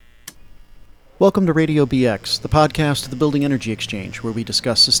Welcome to Radio BX, the podcast of the Building Energy Exchange, where we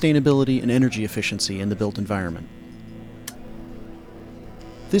discuss sustainability and energy efficiency in the built environment.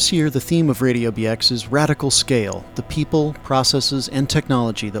 This year, the theme of Radio BX is Radical Scale, the people, processes, and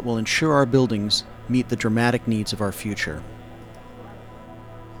technology that will ensure our buildings meet the dramatic needs of our future.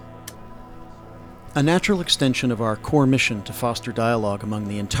 A natural extension of our core mission to foster dialogue among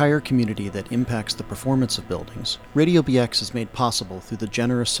the entire community that impacts the performance of buildings, Radio BX is made possible through the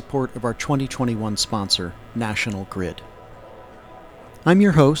generous support of our 2021 sponsor, National Grid. I'm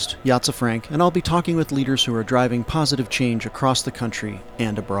your host, Yatza Frank, and I'll be talking with leaders who are driving positive change across the country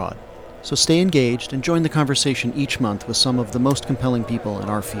and abroad. So stay engaged and join the conversation each month with some of the most compelling people in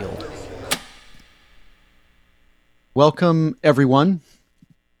our field. Welcome, everyone,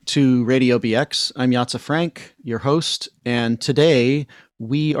 to Radio BX. I'm Yatza Frank, your host, and today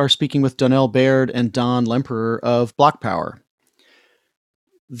we are speaking with Donnell Baird and Don Lemperer of BlockPower.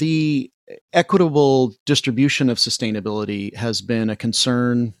 The equitable distribution of sustainability has been a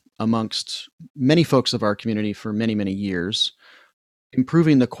concern amongst many folks of our community for many, many years.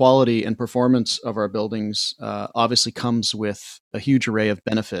 Improving the quality and performance of our buildings obviously comes with a huge array of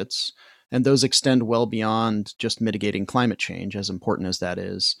benefits. And those extend well beyond just mitigating climate change, as important as that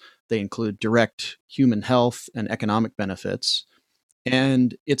is. They include direct human health and economic benefits.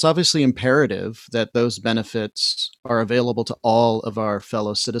 And it's obviously imperative that those benefits are available to all of our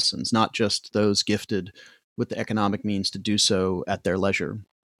fellow citizens, not just those gifted with the economic means to do so at their leisure.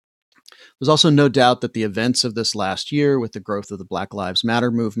 There's also no doubt that the events of this last year, with the growth of the Black Lives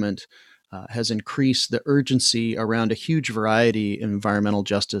Matter movement, has increased the urgency around a huge variety of environmental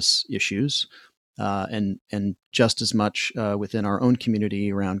justice issues, and just as much within our own community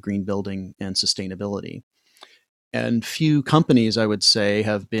around green building and sustainability. And few companies, I would say,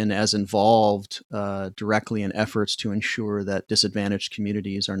 have been as involved directly in efforts to ensure that disadvantaged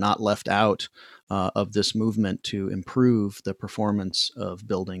communities are not left out of this movement to improve the performance of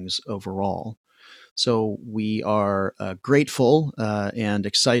buildings overall. So we are grateful and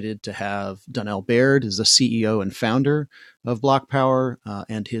excited to have Donnell Baird, who's the CEO and founder of BlockPower,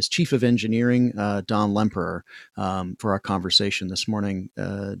 and his chief of engineering, Don Lemperer, for our conversation this morning.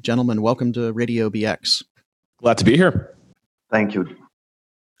 Gentlemen, welcome to Radio BX. Glad to be here. Thank you.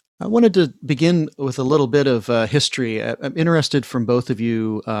 I wanted to begin with a little bit of history. I'm interested from both of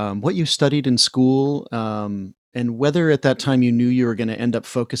you what you studied in school, and whether at that time you knew you were going to end up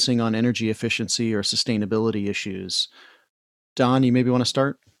focusing on energy efficiency or sustainability issues. Don, you maybe want to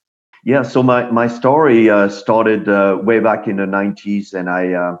start? Yeah, so my story started way back in the 90s, and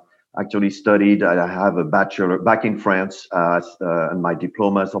I actually studied. I have a bachelor back in France, and my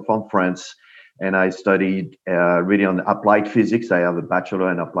diplomas are from France, and I studied really on applied physics. I have a bachelor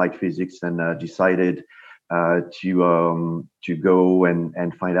in applied physics, and decided to go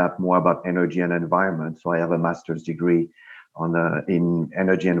and find out more about energy and environment. So I have a master's degree in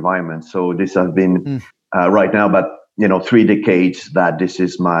energy environment. So this has been right now about 3 decades that this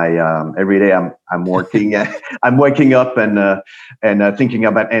is my every day I'm working I'm waking up and thinking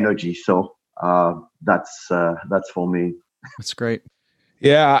about energy. So that's for me. That's great.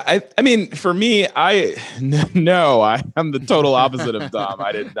 Yeah, I mean, for me, I'm the total opposite of Dom.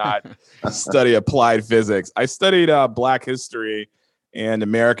 I did not study applied physics. I studied Black history and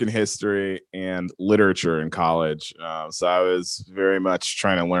American history and literature in college. So I was very much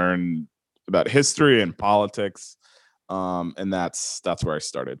trying to learn about history and politics, and that's where I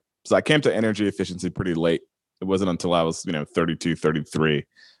started. So I came to energy efficiency pretty late. It wasn't until I was 32, 33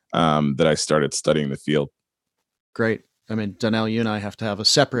 that I started studying the field. Great. I mean, Donnell, you and I have to have a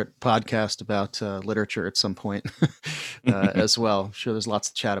separate podcast about literature at some point as well. I'm sure there's lots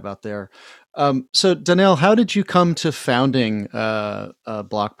to chat about there. So, Donnell, how did you come to founding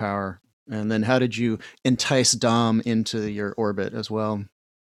BlockPower? And then how did you entice Dom into your orbit as well?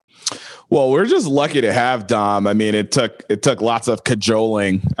 Well, we're just lucky to have Dom. I mean, it took lots of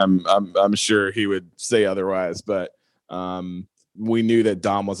cajoling. I'm sure he would say otherwise, but we knew that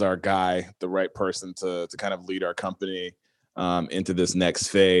Dom was our guy, the right person to kind of lead our company into this next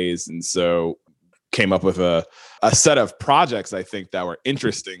phase. And so came up with a set of projects, I think, that were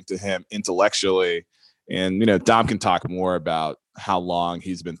interesting to him intellectually. And, Dom can talk more about how long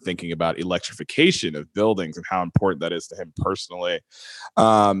he's been thinking about electrification of buildings and how important that is to him personally.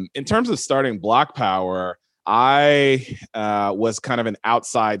 In terms of starting BlockPower, I was kind of an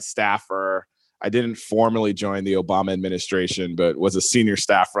outside staffer. I didn't formally join the Obama administration, but was a senior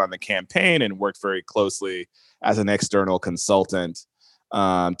staffer on the campaign and worked very closely as an external consultant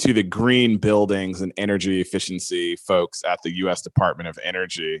to the green buildings and energy efficiency folks at the U.S. Department of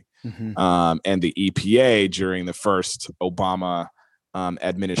Energy and the EPA during the first Obama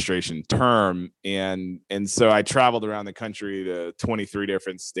administration term. And so I traveled around the country to 23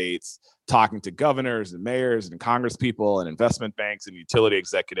 different states, talking to governors and mayors and congress people and investment banks and utility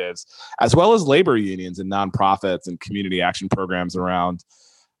executives, as well as labor unions and nonprofits and community action programs around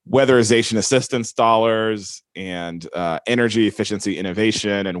weatherization assistance dollars and energy efficiency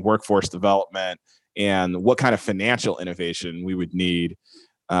innovation and workforce development, and what kind of financial innovation we would need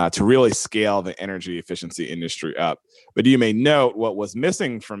to really scale the energy efficiency industry up. But you may note what was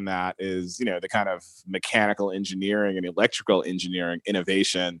missing from that is, the kind of mechanical engineering and electrical engineering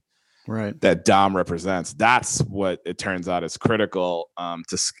innovation that Dom represents. That's what it turns out is critical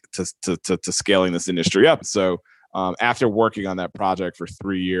to scaling this industry up. So after working on that project for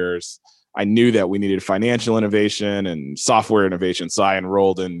 3 years, I knew that we needed financial innovation and software innovation. So I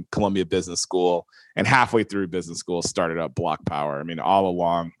enrolled in Columbia Business School, and halfway through business school started up Block Power. I mean, all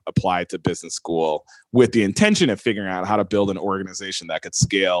along applied to business school with the intention of figuring out how to build an organization that could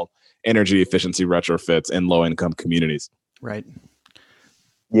scale energy efficiency retrofits in low-income communities. Right.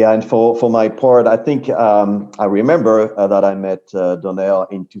 Yeah, and for my part, I think I remember that I met Donnell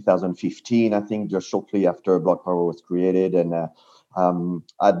in 2015, I think just shortly after Block Power was created. And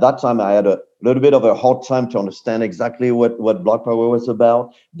at that time, I had a little bit of a hard time to understand exactly what Block Power was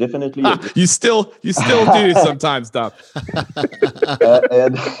about. Definitely. You still do sometimes, Dom.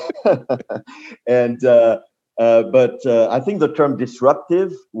 But I think the term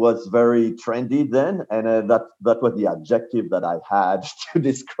disruptive was very trendy then, and that was the adjective that I had to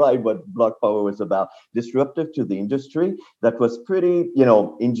describe what Block Power was about. Disruptive to the industry that was pretty,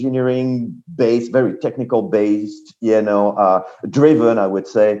 engineering based, very technical based, driven, I would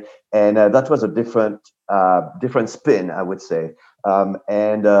say, and that was a different spin, I would say.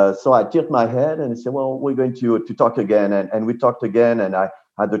 So I tipped my head and said, well, we're going to talk again, and we talked again, and I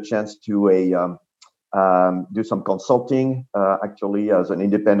had the chance to do some consulting, actually, as an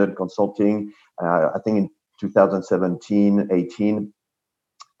independent consulting, I think in 2017, 18.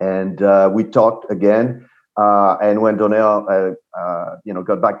 And we talked again. And when Donnell,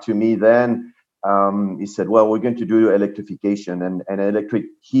 got back to me then, he said, well, we're going to do electrification, and electric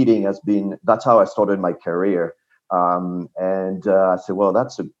heating that's how I started my career. I said, well,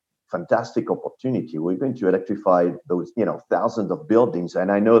 that's a fantastic opportunity. We're going to electrify those, thousands of buildings.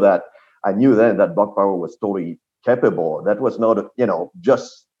 And I knew then that Block Power was totally capable. That was not,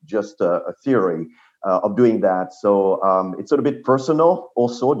 just a theory of doing that. So it's a little bit personal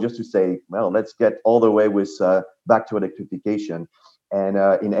also, just to say, well, let's get all the way with back to electrification. And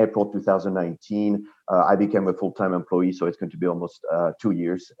in April 2019, I became a full-time employee. So it's going to be almost 2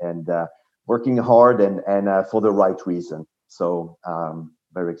 years, and working hard and for the right reason. So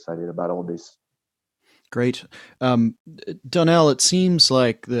very excited about all this. Great. Donnell, it seems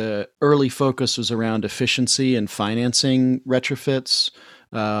like the early focus was around efficiency and financing retrofits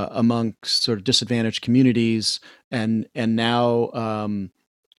amongst sort of disadvantaged communities. And now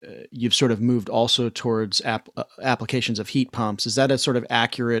you've sort of moved also towards applications of heat pumps. Is that a sort of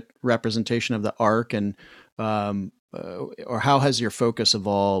accurate representation of the arc? And or how has your focus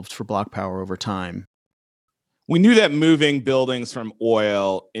evolved for Block Power over time? We knew that moving buildings from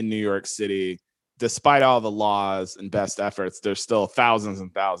oil in New York City, despite all the laws and best efforts, there's still thousands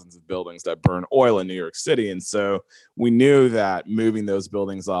and thousands of buildings that burn oil in New York City. And so we knew that moving those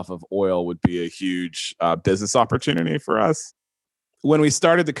buildings off of oil would be a huge business opportunity for us. When we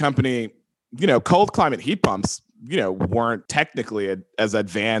started the company, cold climate heat pumps, weren't technically as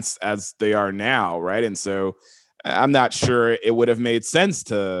advanced as they are now, right? And so I'm not sure it would have made sense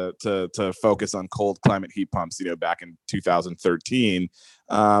to focus on cold climate heat pumps, back in 2013.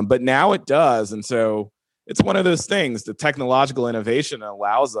 But now it does. And so it's one of those things. The technological innovation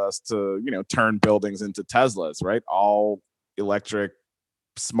allows us to, turn buildings into Teslas, right? All electric,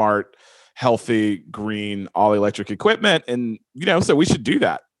 smart, healthy, green, all electric equipment. And, so we should do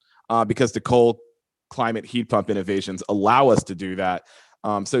that because the cold climate heat pump innovations allow us to do that.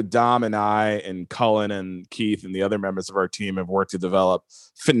 So Dom and I and Cullen and Keith and the other members of our team have worked to develop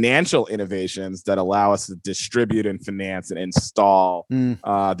financial innovations that allow us to distribute and finance and install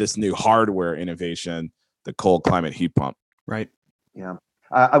this new hardware innovation, the cold climate heat pump. Right. Yeah.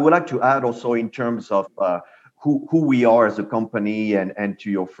 I would like to add also in terms of who we are as a company, and to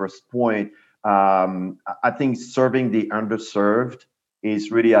your first point, I think serving the underserved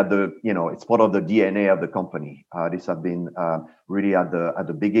is really at the, it's part of the DNA of the company. This has been really at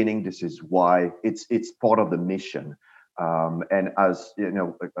the beginning. This is why it's part of the mission. And as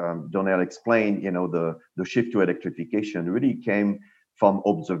Donnell explained, the shift to electrification really came from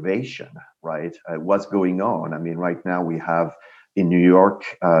observation, right? What's going on? I mean, right now we have in New York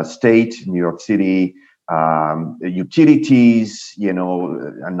State, New York City, utilities,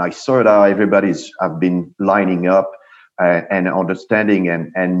 and NYSERDA, everybody's have been lining up and understanding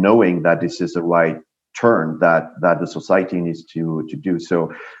and knowing that this is the right turn that the society needs to do.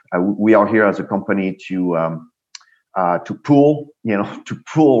 So we are here as a company to pull, to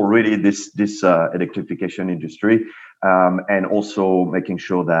pull really this electrification industry, and also making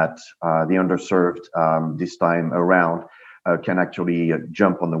sure that the underserved this time around can actually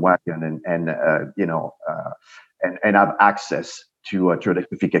jump on the wagon and have access to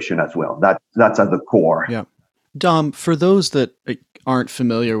electrification as well. That's at the core. Yeah. Dom, for those that aren't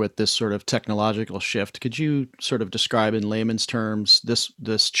familiar with this sort of technological shift, could you sort of describe in layman's terms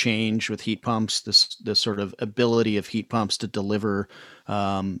this change with heat pumps, this sort of ability of heat pumps to deliver,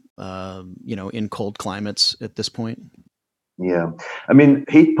 in cold climates at this point? Yeah, I mean,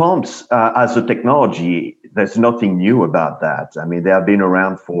 heat pumps as a technology, there's nothing new about that. I mean, they have been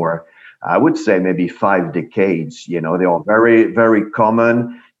around for, I would say, maybe 5 decades. They are very, very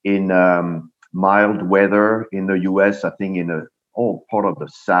common in mild weather in the US, I think in all part of the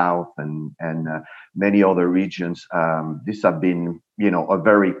South and many other regions. These have been, a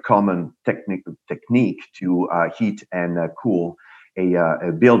very common technique to heat and cool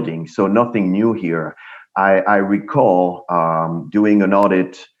a building. So nothing new here. I recall doing an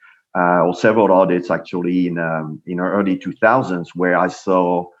audit or several audits actually in early 2000s where I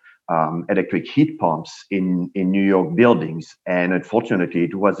saw electric heat pumps in New York buildings, and unfortunately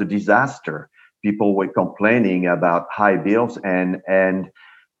it was a disaster. People were complaining about high bills, and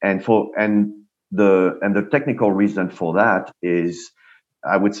the technical reason for that is,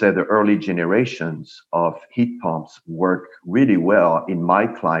 I would say, the early generations of heat pumps work really well in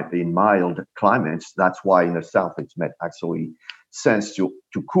mild climates. That's why in the South it's made actually sense to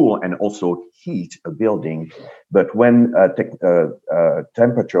cool and also heat a building. But when outdoor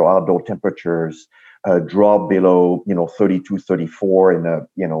temperatures drop below 32, 34 in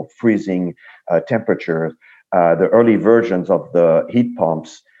freezing temperature, the early versions of the heat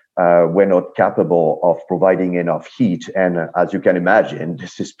pumps were not capable of providing enough heat, and as you can imagine,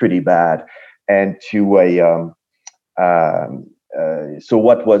 this is pretty bad. And so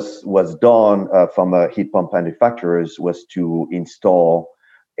what was done from heat pump manufacturers was to install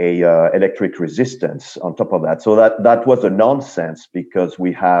a electric resistance on top of that. So that was a nonsense, because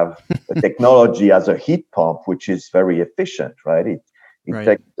we have a technology as a heat pump which is very efficient, right? It Right.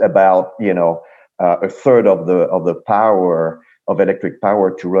 takes about a third of the power of electric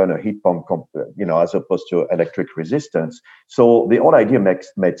power to run a heat pump, as opposed to electric resistance. So the whole idea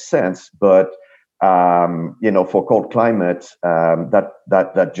made sense, but for cold climates,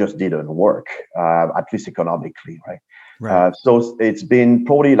 that just didn't work, at least economically, right? Right. So it's been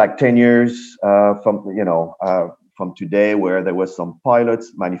probably like 10 years from today, where there was some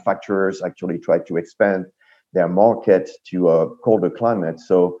pilots. Manufacturers actually tried to expand their market to colder climates.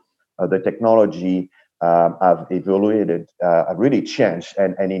 So the technology have evaluated, have really changed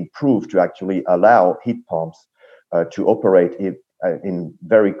and improved to actually allow heat pumps to operate in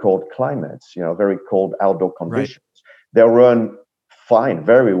very cold climates, very cold outdoor conditions. Right. They run fine,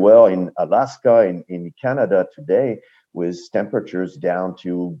 very well in Alaska, in Canada today, with temperatures down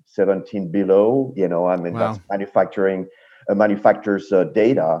to 17 below. Wow. That's manufacturer's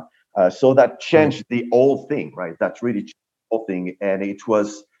data. So that changed the whole thing, right? That's really changed the whole thing, and it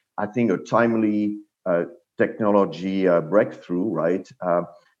was, I think, a timely technology breakthrough, right?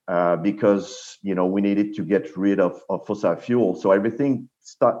 Because we needed to get rid of fossil fuel. So everything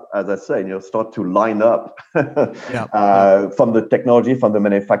start to line up from the technology, from the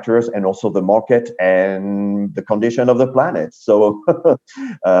manufacturers, and also the market and the condition of the planet. So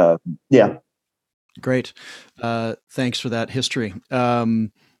yeah. Great. Thanks for that history.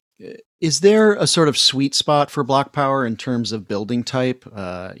 Is there a sort of sweet spot for block power in terms of building type?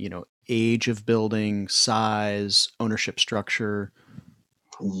 Age of building, size, ownership structure?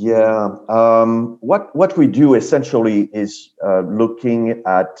 Yeah. What we do essentially is looking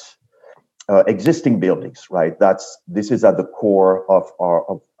at existing buildings, right? This is at the core of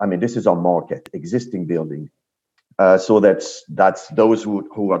this is our market, existing building. So that's those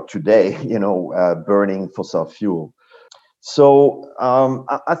who are today, burning fossil fuel. So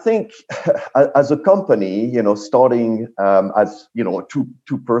I think as a company, starting as a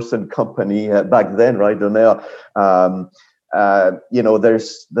two-person company back then, right, Donnell,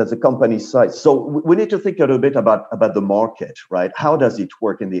 there's a company size. So we need to think a little bit about the market, right? How does it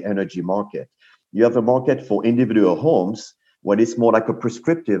work in the energy market? You have a market for individual homes, when it's more like a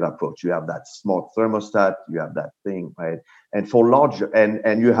prescriptive approach. You have that smart thermostat, you have that thing, right? And for larger,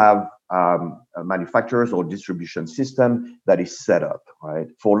 and you have manufacturers or distribution system that is set up, right?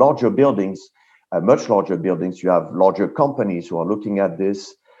 For larger buildings, much larger buildings. You have larger companies who are looking at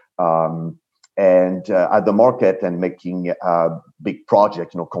this and at the market and making big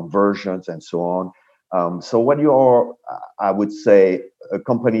projects, conversions and so on. So when you are, I would say, a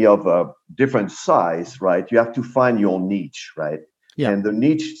company of a different size, right, you have to find your niche, right? Yeah. And the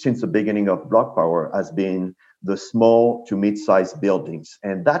niche since the beginning of Block Power has been the small to mid-sized buildings.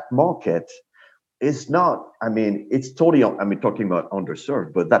 And that market is not, it's totally, talking about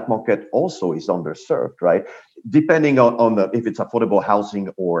underserved, but that market also is underserved, right? Depending on the, if it's affordable housing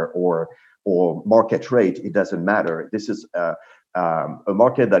or market rate, it doesn't matter. This is a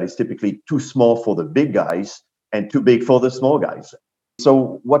market that is typically too small for the big guys and too big for the small guys.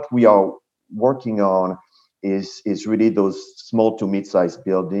 So what we are working on is really those small to mid-sized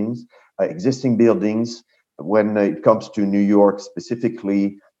buildings, existing buildings. When it comes to New York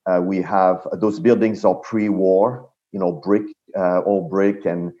specifically, we have those buildings are pre-war, brick, all brick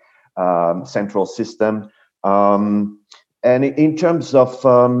and central system. And in terms of,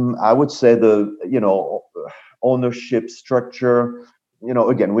 I would say the, ownership structure,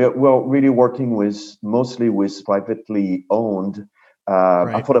 again, we're really working mostly with privately owned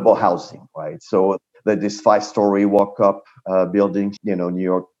affordable housing, right? So this 5-story walk-up building, New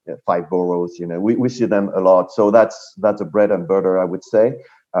York, 5 boroughs, we see them a lot. So that's a bread and butter, I would say.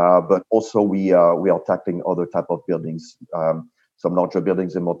 But also we are tackling other type of buildings, some larger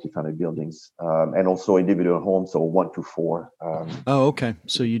buildings and multifamily buildings, and also individual homes, so 1 to 4. Oh, okay.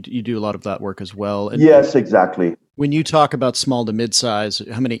 So you do a lot of that work as well. And yes, exactly. When you talk about small to mid-size,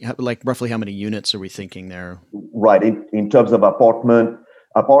 roughly how many units are we thinking there? Right. In terms of apartments,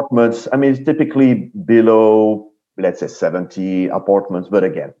 it's typically below, let's say 70 apartments. But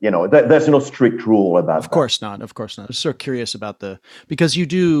again, there's no strict rule about that. Of course not. I'm so curious about because you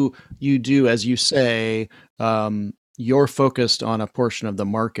do, as you say, you're focused on a portion of the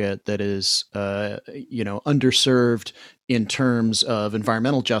market that is, underserved in terms of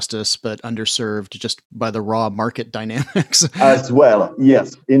environmental justice, but underserved just by the raw market dynamics. As well.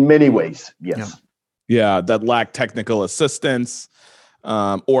 Yes. In many ways. Yes. Yeah. That lack technical assistance,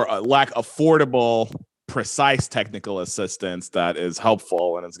 or lack affordable, precise technical assistance that is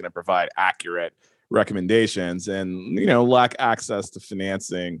helpful and is going to provide accurate recommendations, and lack access to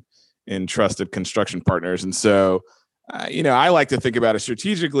financing and trusted construction partners. And so I like to think about it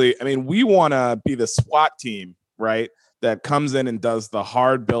strategically. We want to be the SWAT team, right, that comes in and does the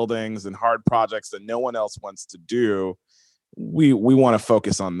hard buildings and hard projects that no one else wants to do. We want to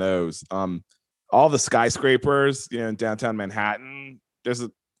focus on those. All the skyscrapers, in downtown Manhattan, there's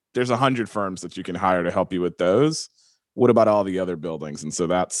 100 firms that you can hire to help you with those. What about all the other buildings? And so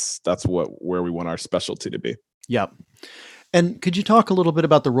that's where we want our specialty to be. Yep. And could you talk a little bit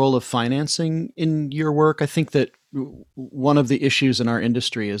about the role of financing in your work? I think that one of the issues in our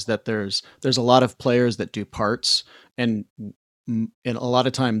industry is that there's a lot of players that do parts, and a lot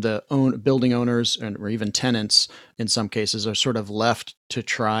of time the building owners or even tenants in some cases are sort of left to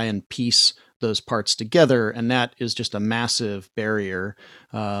try and piece those parts together, and that is just a massive barrier,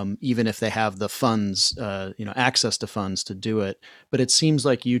 even if they have the funds, access to funds to do it. But it seems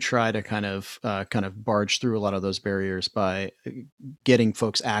like you try to kind of barge through a lot of those barriers by getting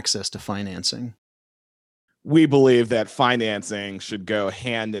folks access to financing. We believe that financing should go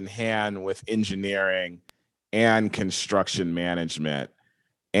hand in hand with engineering and construction management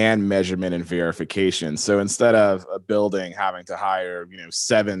and measurement and verification. So instead of a building having to hire,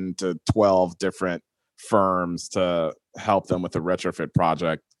 7 to 12 different firms to help them with a retrofit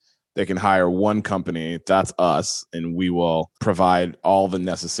project, they can hire one company, that's us, and we will provide all the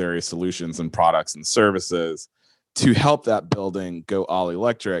necessary solutions and products and services to help that building go all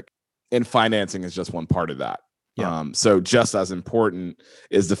electric. And financing is just one part of that. Yeah. So just as important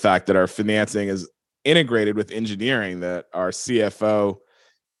is the fact that our financing is integrated with engineering, that our CFO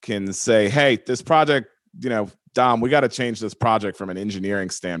can say, hey, this project, Dom, we got to change this project from an engineering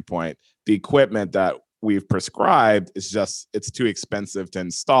standpoint. The equipment that we've prescribed it's too expensive to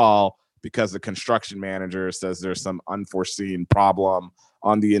install because the construction manager says there's some unforeseen problem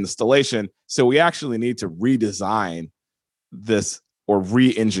on the installation. So we actually need to redesign this or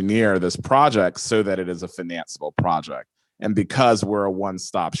re-engineer this project so that it is a financeable project. And because we're a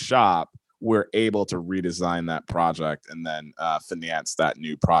one-stop shop, we're able to redesign that project and then finance that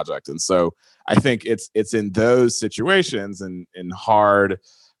new project. And so I think it's in those situations and in hard,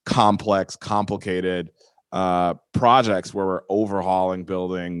 complex, complicated projects where we're overhauling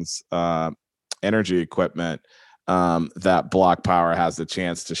buildings, energy equipment, that Block Power has the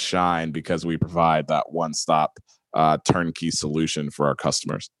chance to shine because we provide that one-stop turnkey solution for our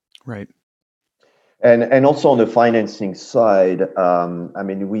customers. Right. And also on the financing side, I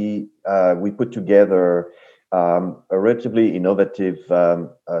mean, we put together a relatively innovative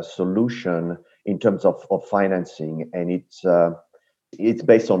solution in terms of financing, and it's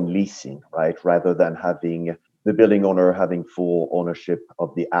based on leasing, right, rather than having the building owner having full ownership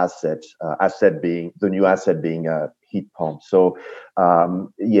of the asset. The new asset being a heat pump. So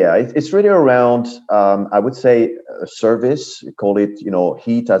yeah, it's really around, I would say, a service. Call it,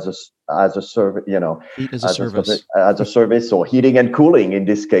 heat as a service, Heat as a service. as a service, or heating and cooling in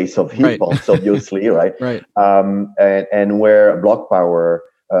this case of heat Right. pumps, obviously, right? Right. And where Block Power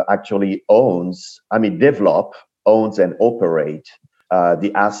actually owns and operate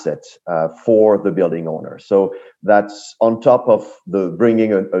the asset for the building owner. So that's on top of the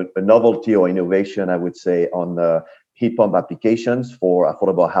bringing a novelty or innovation, I would say, on the heat pump applications for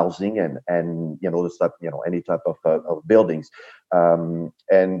affordable housing and the stuff, any type of buildings.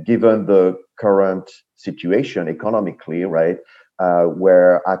 And given the current situation economically, right,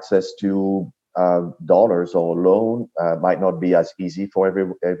 where access to dollars or loan might not be as easy for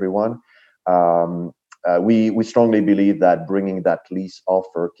everyone. We strongly believe that bringing that lease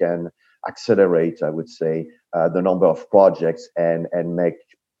offer can accelerate, I would say, the number of projects and make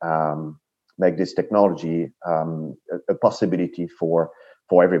this technology a possibility for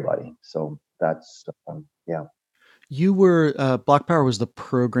everybody. So that's yeah. You were Block Power was the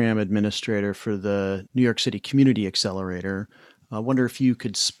program administrator for the New York City Community Accelerator. I wonder if you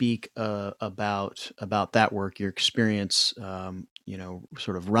could speak about that work, your experience,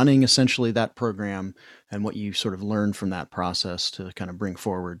 sort of running essentially that program, and what you sort of learned from that process to kind of bring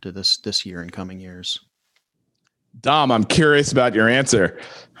forward to this year and coming years. Dom, I'm curious about your answer.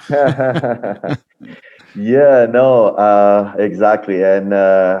 Yeah, no, exactly. And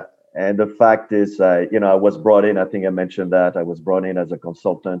the fact is, I was brought in, I think I mentioned that I was brought in as a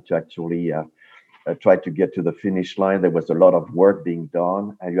consultant to actually try to get to the finish line. There was a lot of work being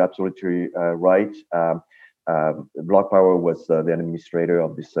done, and you're absolutely right. Block Power was the administrator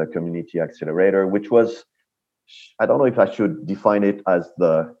of this community accelerator, which was, I don't know if I should define it as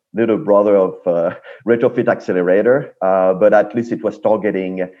the little brother of Retrofit Accelerator, but at least it was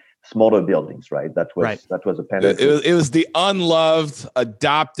targeting smaller buildings, right? That was a penalty. It was the unloved,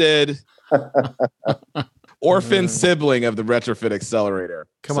 adopted, orphan sibling of the Retrofit Accelerator.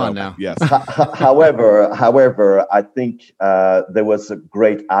 Come on now. Yes. However, I think there was a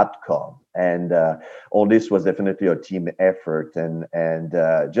great outcome, and all this was definitely a team effort. And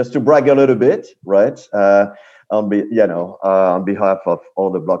just to brag a little bit, right? On behalf of all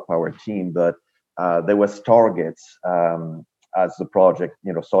the Block Power team, but there was targets as the project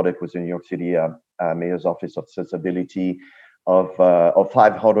started with the New York City Mayor's Office of Accessibility of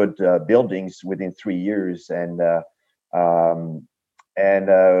 500 buildings within 3 years, and the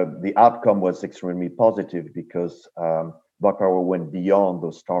outcome was extremely positive because Block Power went beyond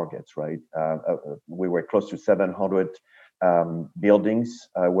those targets. Right, we were close to 700 buildings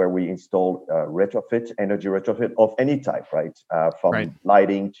where we installed energy retrofit of any type, right, from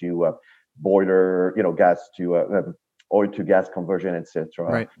lighting to boiler, gas to oil to gas conversion, etc.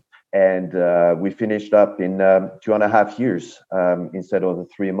 Right. And we finished up in 2.5 years instead of the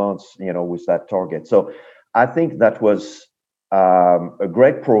 3 months, with that target. So I think that was a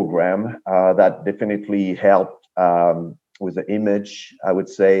great program that definitely helped with the image, I would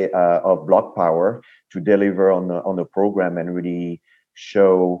say, of Block Power to deliver on the program and really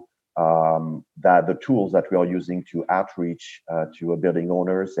show that the tools that we are using to outreach to building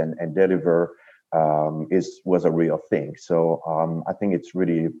owners and deliver was a real thing. So I think it's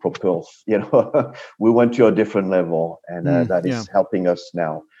really propelled. We went to a different level, and that is helping us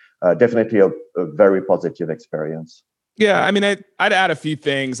now. Definitely a very positive experience. Yeah, I mean, I'd add a few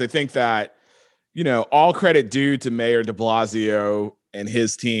things. I think that all credit due to Mayor de Blasio and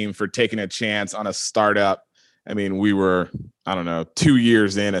his team for taking a chance on a startup. I mean, we were, I don't know, 2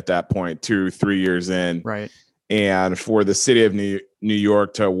 years in at that point, 2-3 years in. Right. And for the city of New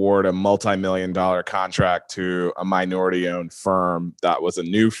York to award a multi-million-dollar contract to a minority-owned firm that was a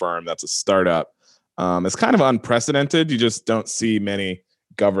new firm, that's a startup, it's kind of unprecedented. You just don't see many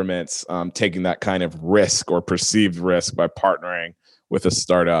governments taking that kind of risk or perceived risk by partnering with a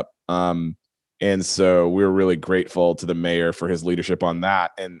startup. And so we're really grateful to the mayor for his leadership on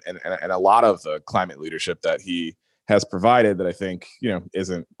that, and a lot of the climate leadership that he has provided that I think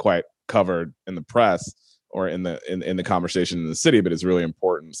isn't quite covered in the press or in the conversation in the city, but it's really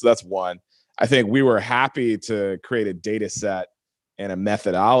important. So that's one. I think we were happy to create a data set and a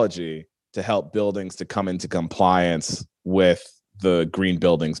methodology to help buildings to come into compliance with the green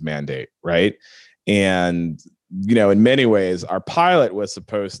buildings mandate, right? And in many ways, our pilot was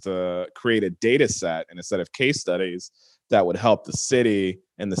supposed to create a data set and a set of case studies that would help the city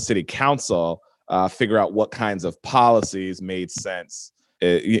and the city council figure out what kinds of policies made sense,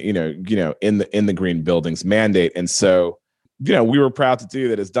 in the green buildings mandate. And so, we were proud to do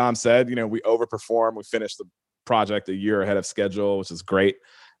that. As Dom said, we overperformed. We finished the project a year ahead of schedule, which is great.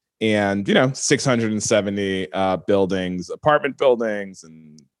 And 670 buildings, apartment buildings,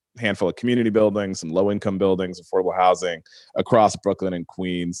 and handful of community buildings, some low-income buildings, affordable housing across Brooklyn and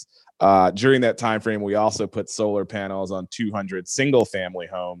Queens. During that time frame, we also put solar panels on 200 single-family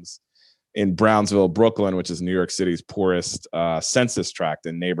homes in Brownsville, Brooklyn, which is New York City's poorest census tract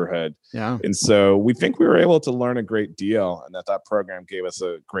and neighborhood. Yeah. And so we think we were able to learn a great deal, and that program gave us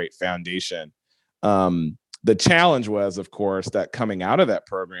a great foundation. The challenge was, of course, that coming out of that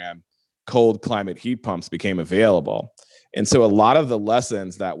program, cold climate heat pumps became available. And so a lot of the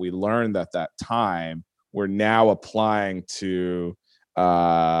lessons that we learned at that time, we're now applying to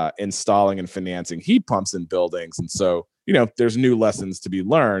installing and financing heat pumps in buildings. And so, there's new lessons to be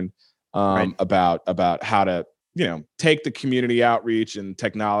learned about how to, take the community outreach and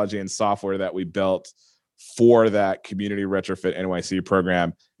technology and software that we built for that community retrofit NYC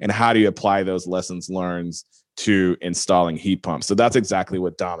program, and how do you apply those lessons learned to installing heat pumps. So that's exactly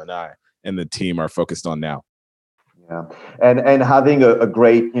what Dom and I and the team are focused on now. Yeah, and having a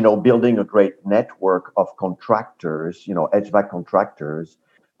great, building a great network of contractors, HVAC contractors,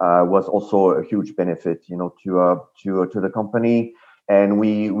 was also a huge benefit, to the company. And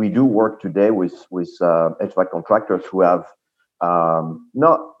we do work today with HVAC contractors who have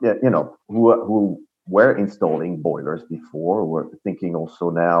who were installing boilers before. We're thinking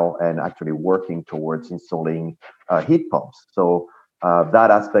also now and actually working towards installing heat pumps. So that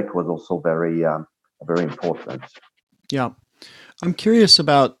aspect was also very important. Yeah. I'm curious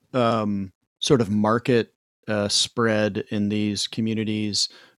about sort of market spread in these communities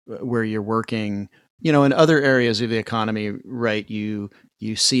where you're working. In other areas of the economy, right? You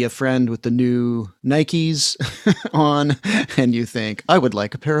see a friend with the new Nikes on, and you think, I would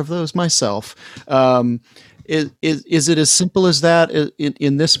like a pair of those myself. Is it as simple as that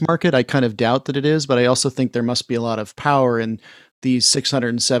in this market? I kind of doubt that it is, but I also think there must be a lot of power in these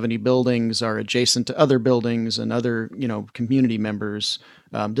 670 buildings are adjacent to other buildings and other, community members.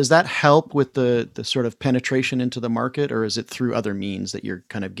 Does that help with the sort of penetration into the market, or is it through other means that you're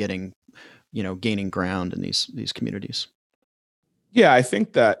kind of gaining ground in these communities? Yeah, I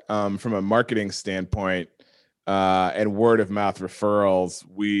think that from a marketing standpoint and word of mouth referrals,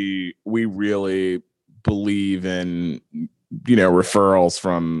 we really believe in referrals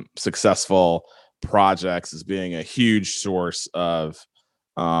from successful projects as being a huge source of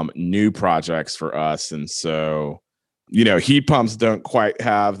new projects for us. And so, heat pumps don't quite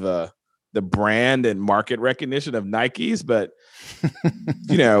have the brand and market recognition of Nikes, but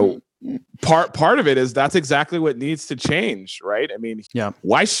part of it is that's exactly what needs to change, right? I mean,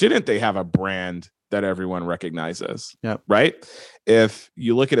 Why shouldn't they have a brand that everyone recognizes? Right? If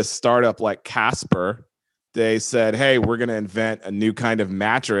you look at a startup like Casper, they said, hey, we're going to invent a new kind of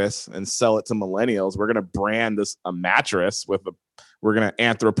mattress and sell it to millennials. We're going to brand a mattress we're going to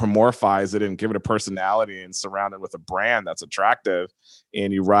anthropomorphize it and give it a personality and surround it with a brand that's attractive.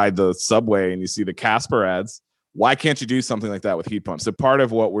 And you ride the subway and you see the Casper ads. Why can't you do something like that with heat pumps? So part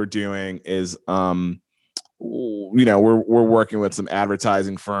of what we're doing is, we're working with some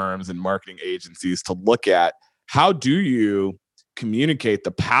advertising firms and marketing agencies to look at how do you communicate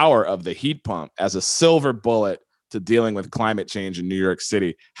the power of the heat pump as a silver bullet to dealing with climate change in New York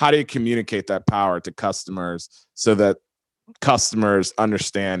City. How do you communicate that power to customers so that customers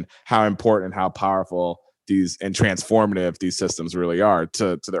understand how important, how powerful and transformative these systems really are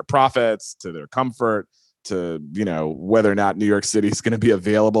to their profits, to their comfort, to whether or not New York City is going to be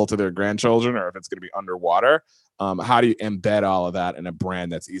available to their grandchildren or if it's going to be underwater. How do you embed all of that in a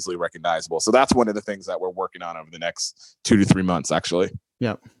brand that's easily recognizable? So that's one of the things that we're working on over the next 2 to 3 months, actually.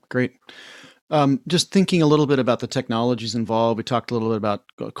 Yeah, great. Just thinking a little bit about the technologies involved, we talked a little bit about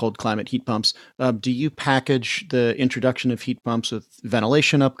cold climate heat pumps. Do you package the introduction of heat pumps with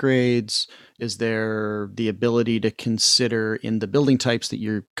ventilation upgrades? Is there the ability to consider in the building types that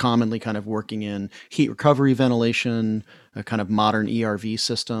you're commonly kind of working in heat recovery ventilation, kind of modern ERV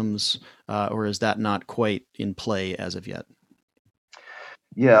systems, or is that not quite in play as of yet?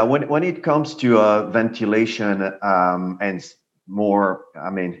 Yeah, when it comes to ventilation and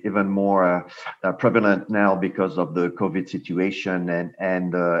even more prevalent now because of the COVID situation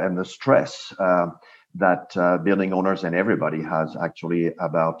and the stress that building owners and everybody has actually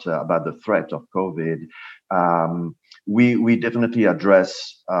about the threat of COVID. We definitely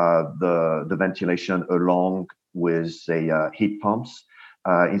address the ventilation along with a heat pumps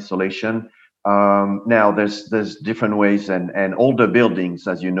installation. Now there's different ways, and older buildings,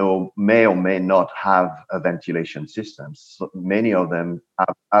 as you know, may or may not have a ventilation system. So many of them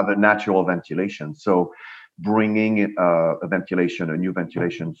have a natural ventilation. So bringing a new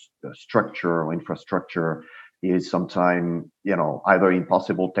ventilation structure or infrastructure is sometimes, either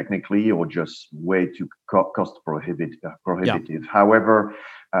impossible technically or just way too cost prohibitive. However,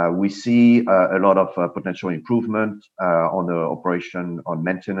 we see a lot of potential improvement on the operation, on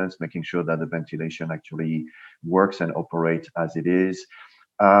maintenance, making sure that the ventilation actually works and operates as it is.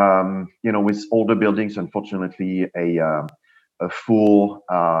 With older buildings, unfortunately, a full,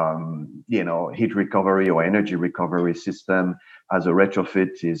 heat recovery or energy recovery system as a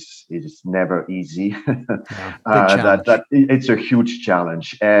retrofit is never easy. Yeah, that it's a huge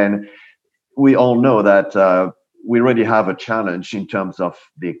challenge, and we all know that we already have a challenge in terms of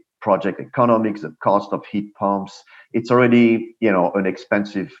the project economics, the cost of heat pumps. It's already, an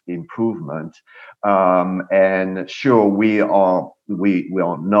expensive improvement. And sure, we are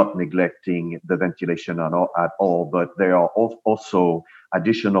not neglecting the ventilation at all, but there are also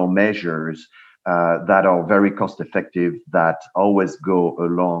additional measures that are very cost effective that always go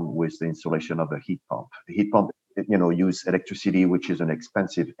along with the installation of a heat pump. The heat pump, use electricity, which is an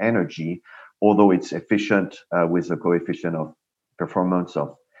expensive energy, although it's efficient with a coefficient of performance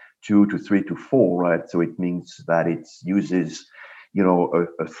of 2 to 3 to 4, right? So it means that it uses,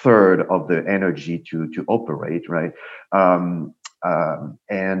 a third of the energy to operate, right?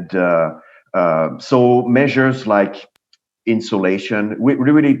 So measures like insulation, we're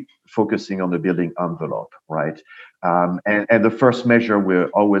really focusing on the building envelope, right? And the first measure we're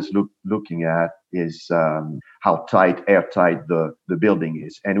always looking at is how airtight the building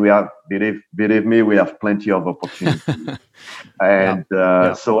is. And we have, believe me, we have plenty of opportunities. And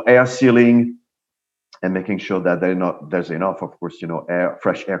so air sealing and making sure that there's enough, of course,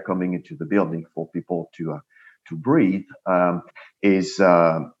 fresh air coming into the building for people to breathe is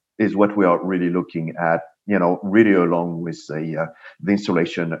what we are really looking at. Really along with the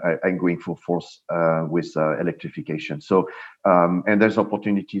installation and going full force with electrification. So, and there's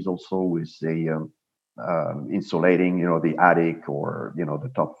opportunities also with the insulating, the attic or,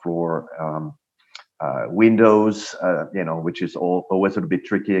 the top floor windows, which is always a little bit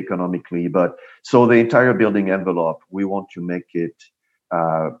tricky economically. But so the entire building envelope, we want to make it,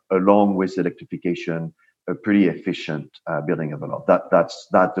 along with electrification, a pretty efficient building envelope. That's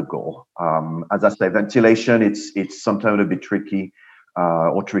the goal. As I say, ventilation, it's sometimes a bit tricky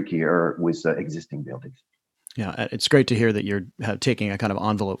or trickier with existing buildings. Yeah, it's great to hear that you're taking a kind of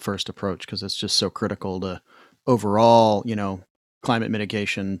envelope first approach, because it's just so critical to overall, climate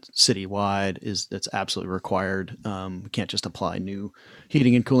mitigation citywide. That's absolutely required. We can't just apply new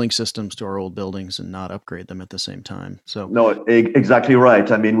heating and cooling systems to our old buildings and not upgrade them at the same time. So no, exactly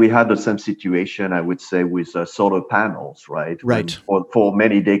right. I mean, we had the same situation, I would say, with solar panels, right? Right. For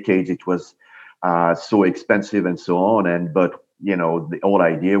many decades, it was so expensive and so on. But the whole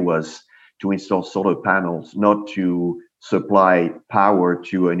idea was to install solar panels, not to supply power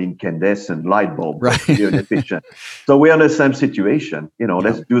to an incandescent light bulb, right? Efficient. So we're in the same situation.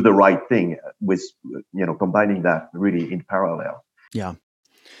 Let's do the right thing with combining that really in parallel. Yeah.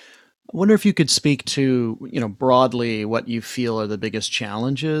 I wonder if you could speak to, broadly what you feel are the biggest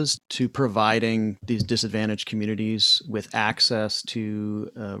challenges to providing these disadvantaged communities with access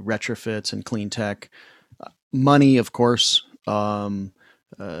to retrofits and clean tech. Money, of course,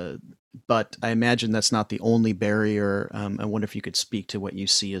 but I imagine that's not the only barrier. I wonder if you could speak to what you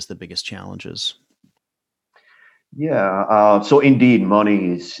see as the biggest challenges. Yeah. So indeed,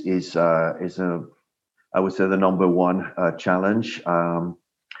 money is I would say the number one challenge.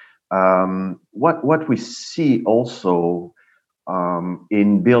 What we see also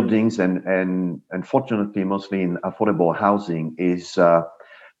in buildings and unfortunately mostly in affordable housing is the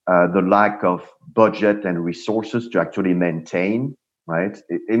lack of budget and resources to actually maintain. Right.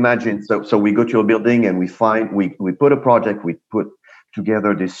 Imagine so we go to a building and we put a project, we put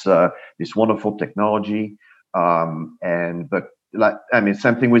together this wonderful technology, same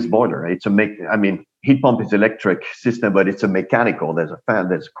thing with boiler. Heat pump is electric system, but it's a mechanical. There's a fan,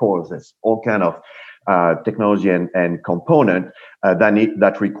 there's cores, there's all kind of technology and component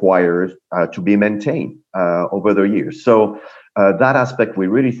that requires to be maintained over the years. So that aspect, we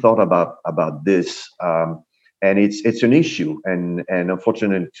really thought about this, and it's an issue. And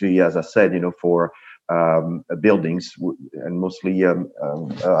unfortunately, as I said, for buildings and mostly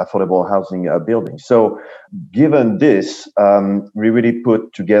affordable housing buildings. So given this, we really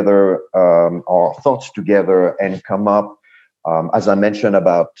put together our thoughts together and come up As I mentioned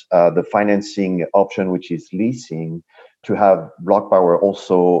about the financing option, which is leasing, to have BlockPower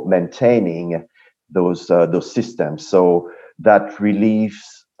also maintaining those systems. So that relieves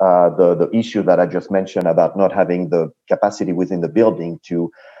the issue that I just mentioned about not having the capacity within the building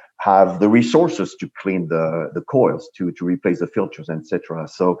to have the resources to clean the coils, to replace the filters, etc.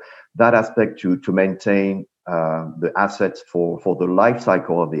 So that aspect to maintain the assets for the life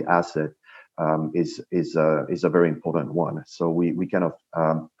cycle of the asset is a very important one. So we kind of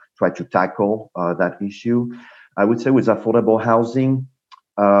try to tackle that issue. I would say with affordable housing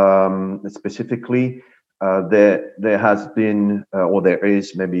specifically, there has been or there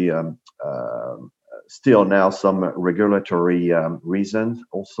is maybe still now some regulatory reasons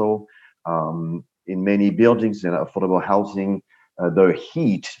also. In many buildings in affordable housing, the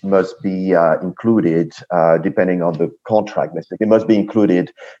heat must be included, depending on the contract. It must be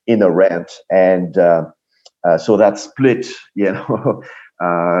included in the rent, and so that's split.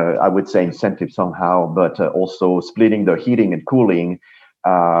 I would say incentive somehow, but also splitting the heating and cooling,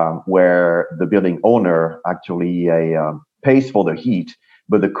 where the building owner actually pays for the heat,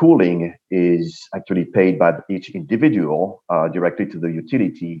 but the cooling is actually paid by each individual directly to the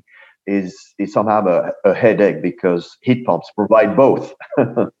utility. Is somehow a headache because heat pumps provide both.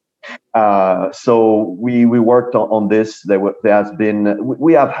 So we worked on this.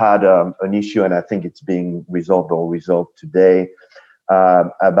 We have had an issue, and I think it's being resolved today,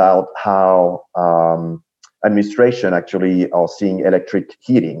 about how administration actually are seeing electric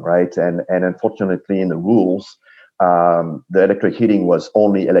heating, right? And unfortunately, in the rules, the electric heating was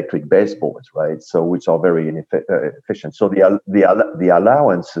only electric baseboards, right? So which are very inefficient. So the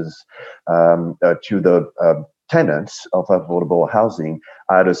allowances to the tenants of affordable housing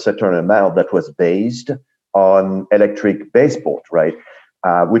at a certain amount that was based on electric baseboard, right?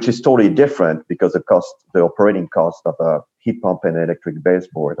 Which is totally different because the operating cost of a heat pump and electric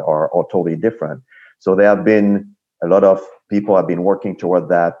baseboard are totally different. So there have been a lot of people have been working toward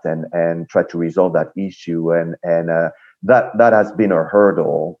that and try to resolve that issue, and that has been a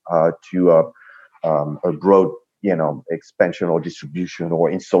hurdle to a broad expansion or distribution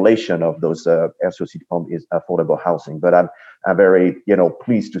or installation of those air source heat pump is affordable housing. But I'm very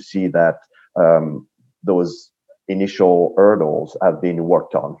pleased to see that those initial hurdles have been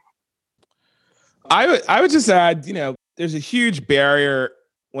worked on. I would just add, there's a huge barrier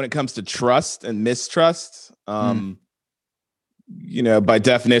when it comes to trust and mistrust. By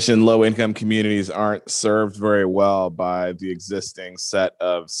definition, low-income communities aren't served very well by the existing set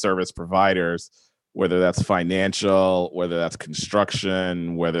of service providers, whether that's financial, whether that's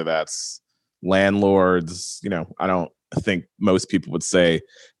construction, whether that's landlords. I don't think most people would say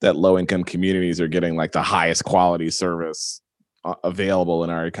that low-income communities are getting like the highest quality service available in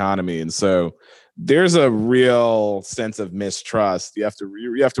our economy. And so there's a real sense of mistrust. You have to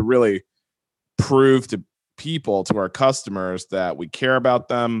really prove to people, to our customers, that we care about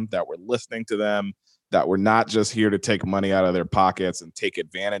them, that we're listening to them, that we're not just here to take money out of their pockets and take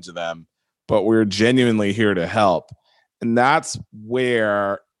advantage of them, but we're genuinely here to help. And that's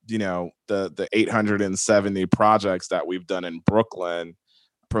where, the 870 projects that we've done in Brooklyn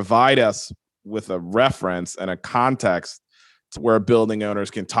provide us with a reference and a context to where building owners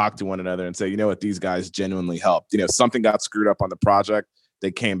can talk to one another and say, you know what, these guys genuinely helped. Something got screwed up on the project,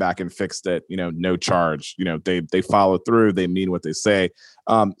 they came back and fixed it, no charge. They follow through, they mean what they say.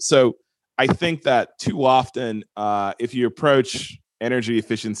 So I think that too often, if you approach energy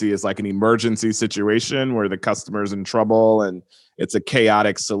efficiency as like an emergency situation where the customer's in trouble and it's a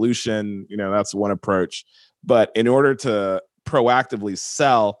chaotic solution, that's one approach. But in order to proactively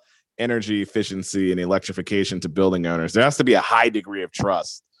sell energy efficiency and electrification to building owners, there has to be a high degree of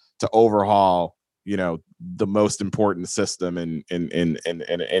trust to overhaul the most important system in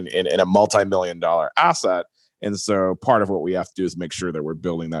a multi-million-dollar asset. And so part of what we have to do is make sure that we're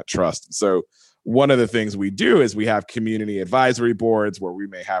building that trust. So one of the things we do is we have community advisory boards where we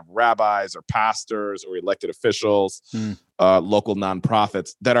may have rabbis or pastors or elected officials, local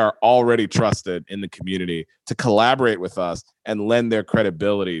nonprofits that are already trusted in the community to collaborate with us and lend their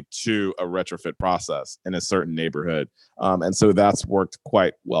credibility to a retrofit process in a certain neighborhood. And so that's worked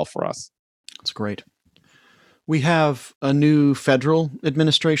quite well for us. That's great. We have a new federal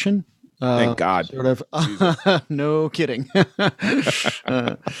administration. Thank God. Sort of. No kidding.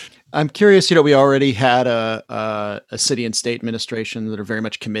 I'm curious. We already had a city and state administration that are very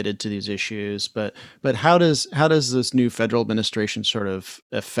much committed to these issues. But how does this new federal administration sort of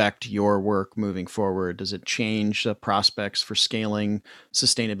affect your work moving forward? Does it change the prospects for scaling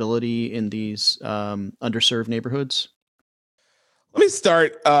sustainability in these underserved neighborhoods? Let me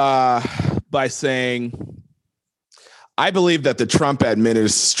start by saying I believe that the Trump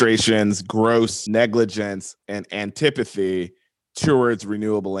administration's gross negligence and antipathy towards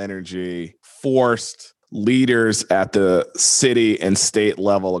renewable energy forced leaders at the city and state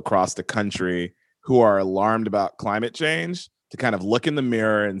level across the country who are alarmed about climate change to kind of look in the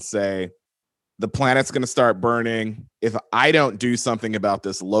mirror and say, the planet's going to start burning. If I don't do something about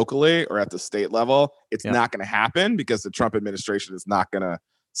this locally or at the state level, it's not going to happen because the Trump administration is not going to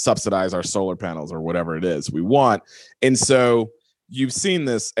subsidize our solar panels or whatever it is we want. And so you've seen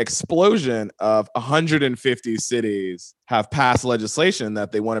this explosion of 150 cities have passed legislation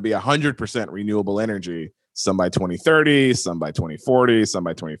that they want to be 100% renewable energy, some by 2030, some by 2040, some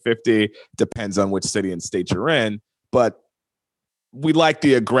by 2050, depends on which city and state you're in. But we like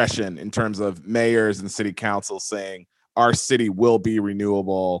the aggression in terms of mayors and city councils saying our city will be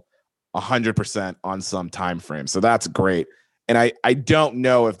renewable 100% on some time frame. So that's great. And I don't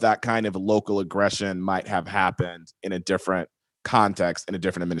know if that kind of local aggression might have happened in a different context, in a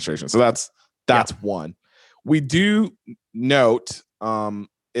different administration. So that's one. We do note,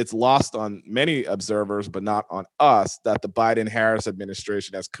 it's lost on many observers, but not on us, that the Biden-Harris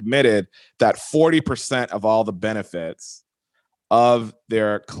administration has committed that 40% of all the benefits of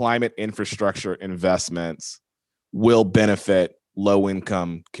their climate infrastructure investments will benefit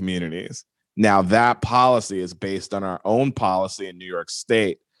low-income communities. Now, that policy is based on our own policy in New York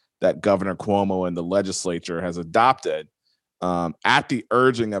State that Governor Cuomo and the legislature has adopted at the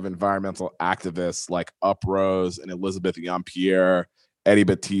urging of environmental activists like Uprose and Elizabeth Jean-Pierre, Eddie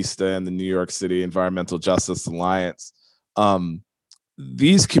Batista, and the New York City Environmental Justice Alliance.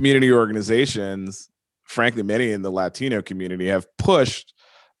 These community organizations, frankly, many in the Latino community, have pushed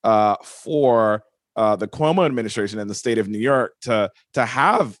for the Cuomo administration and the state of New York to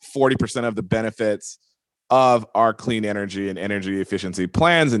have 40% of the benefits of our clean energy and energy efficiency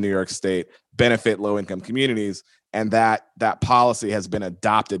plans in New York State benefit low-income communities. And that policy has been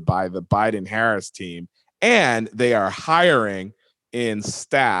adopted by the Biden-Harris team. And they are hiring in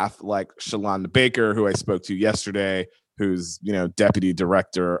staff like Shalonda Baker, who I spoke to yesterday, who's, deputy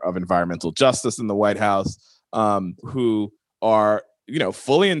director of environmental justice in the White House, who are,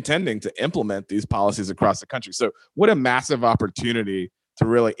 fully intending to implement these policies across the country. So what a massive opportunity to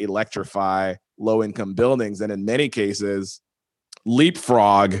really electrify low-income buildings, and in many cases,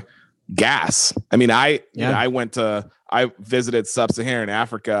 leapfrog gas. I mean, I visited Sub-Saharan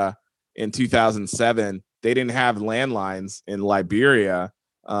Africa in 2007. They didn't have landlines in Liberia.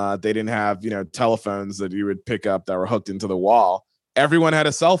 They didn't have, telephones that you would pick up that were hooked into the wall. Everyone had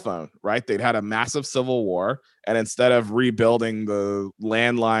a cell phone, right? They'd had a massive civil war. And instead of rebuilding the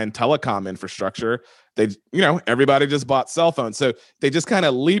landline telecom infrastructure, everybody just bought cell phones. So they just kind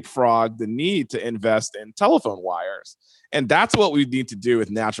of leapfrogged the need to invest in telephone wires. And that's what we need to do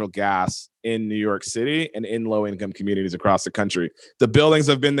with natural gas in New York City and in low-income communities across the country. The buildings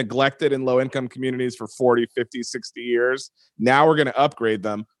have been neglected in low-income communities for 40, 50, 60 years. Now we're going to upgrade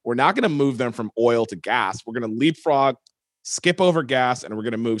them. We're not going to move them from oil to gas. We're going to leapfrog, skip over gas, and we're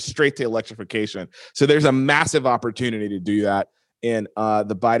going to move straight to electrification. So there's a massive opportunity to do that. And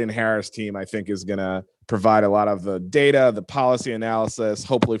the Biden-Harris team, I think, is going to provide a lot of the data, the policy analysis,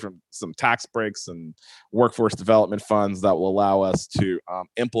 hopefully from some tax breaks and workforce development funds that will allow us to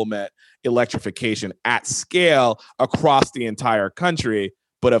implement electrification at scale across the entire country,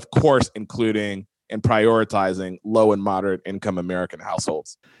 but of course, including and prioritizing low and moderate income American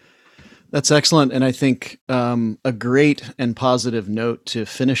households. That's excellent. And I think a great and positive note to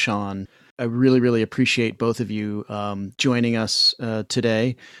finish on. I really, really appreciate both of you joining us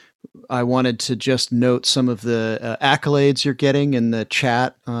today. I wanted to just note some of the accolades you're getting in the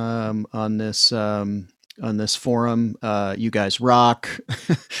chat on this forum. You guys rock.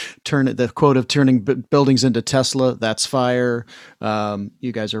 The quote of turning buildings into Tesla, that's fire.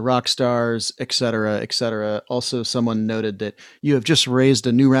 You guys are rock stars, et cetera, et cetera. Also, someone noted that you have just raised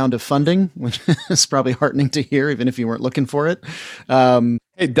a new round of funding, which is probably heartening to hear, even if you weren't looking for it.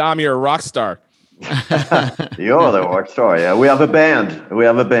 Hey, Dom, you're a rock star. You're the rock star. Yeah, we have a band.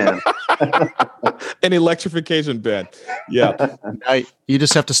 An electrification band. Yeah. You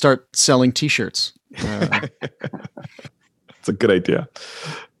just have to start selling T-shirts. It's a good idea.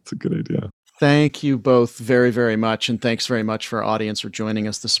 Thank you both very, very much. And thanks very much for our audience for joining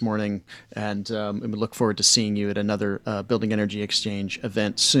us this morning. And we look forward to seeing you at another Building Energy Exchange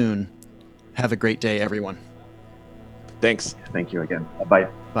event soon. Have a great day, everyone. Thanks. Thank you again. Bye.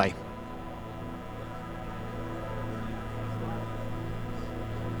 Bye.